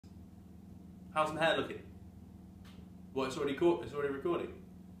How's my hair looking? Well, it's already recording.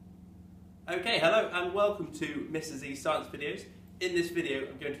 Okay, hello and welcome to Mr. Z's Science Videos. In this video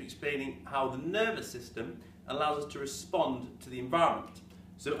I'm going to be explaining how the nervous system allows us to respond to the environment.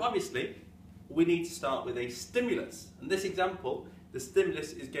 So obviously we need to start with a stimulus. In this example, the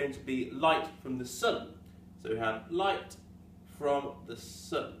stimulus is going to be light from the sun. So we have light from the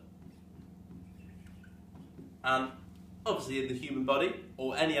sun. And obviously in the human body,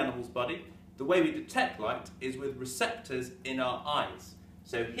 or any animal's body, the way we detect light is with receptors in our eyes.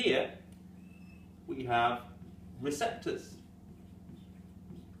 So here we have receptors.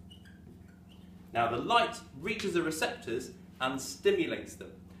 Now the light reaches the receptors and stimulates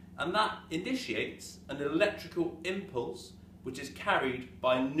them, and that initiates an electrical impulse which is carried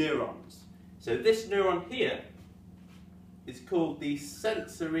by neurons. So this neuron here is called the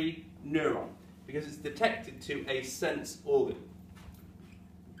sensory neuron because it's detected to a sense organ.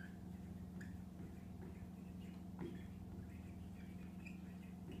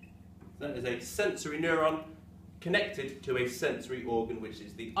 That is a sensory neuron connected to a sensory organ, which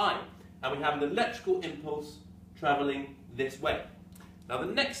is the eye. And we have an electrical impulse travelling this way. Now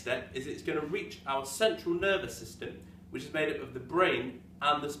the next step is it's going to reach our central nervous system, which is made up of the brain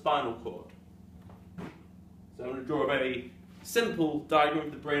and the spinal cord. So I'm going to draw a very simple diagram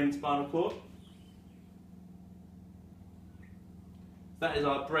of the brain and spinal cord. That is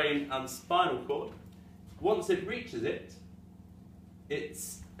our brain and spinal cord. Once it reaches it, it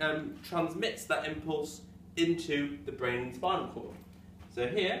transmits that impulse into the brain and spinal cord. So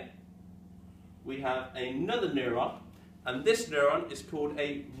here we have another neuron, and this neuron is called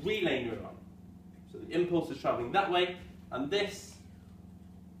a relay neuron. So the impulse is travelling that way, and this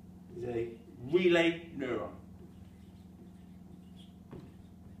is a relay neuron.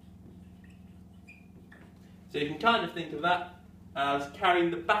 So you can kind of think of that as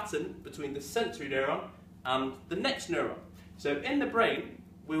carrying the baton between the sensory neuron and the next neuron. So in the brain,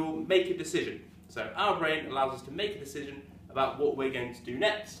 we will make a decision. So our brain allows us to make a decision about what we're going to do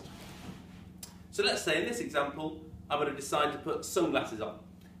next. So let's say in this example, I'm going to decide to put sunglasses on.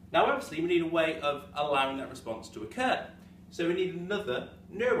 Now obviously we need a way of allowing that response to occur. So we need another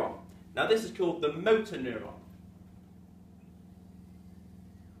neuron. Now this is called the motor neuron.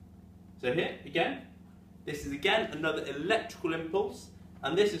 So here again, this is again another electrical impulse,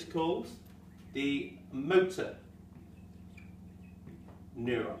 and this is called the motor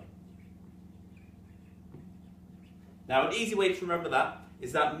neuron. Now an easy way to remember that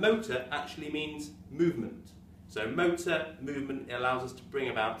is that motor actually means movement. So motor movement allows us to bring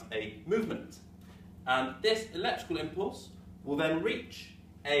about a movement. And this electrical impulse will then reach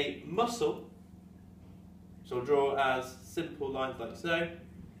a muscle, so I'll draw as simple lines like so,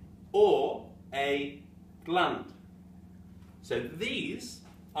 or a gland. So these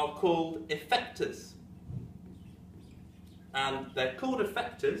are called effectors. And they're called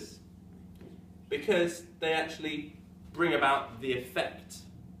effectors because they actually bring about the effect,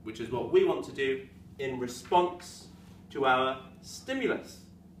 which is what we want to do in response to our stimulus.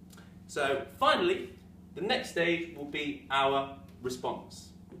 So finally, the next stage will be our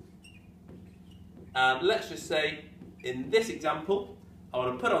response. And let's just say, in this example, I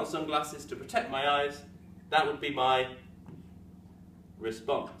want to put on sunglasses to protect my eyes. That would be my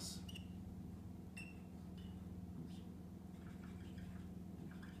response.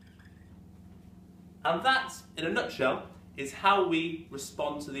 And that, in a nutshell, is how we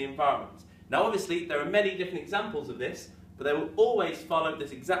respond to the environment. Now obviously there are many different examples of this, but they will always follow this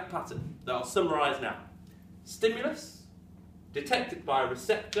exact pattern that I'll summarise now. Stimulus, detected by a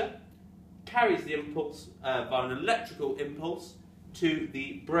receptor, carries the impulse by an electrical impulse to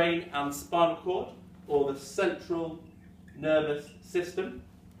the brain and spinal cord, or the central nervous system,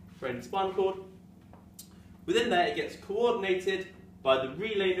 brain and spinal cord. Within there it gets coordinated by the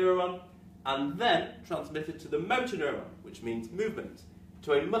relay neuron, and then transmitted to the motor neuron, which means movement,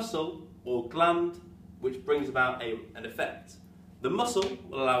 to a muscle or gland, which brings about an effect. The muscle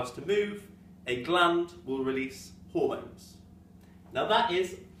will allow us to move, a gland will release hormones. Now that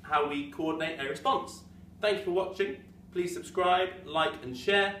is how we coordinate a response. Thanks for watching. Please subscribe, like and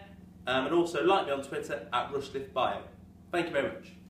share, and also like me on Twitter at Rushcliffe Bio. Thank you very much.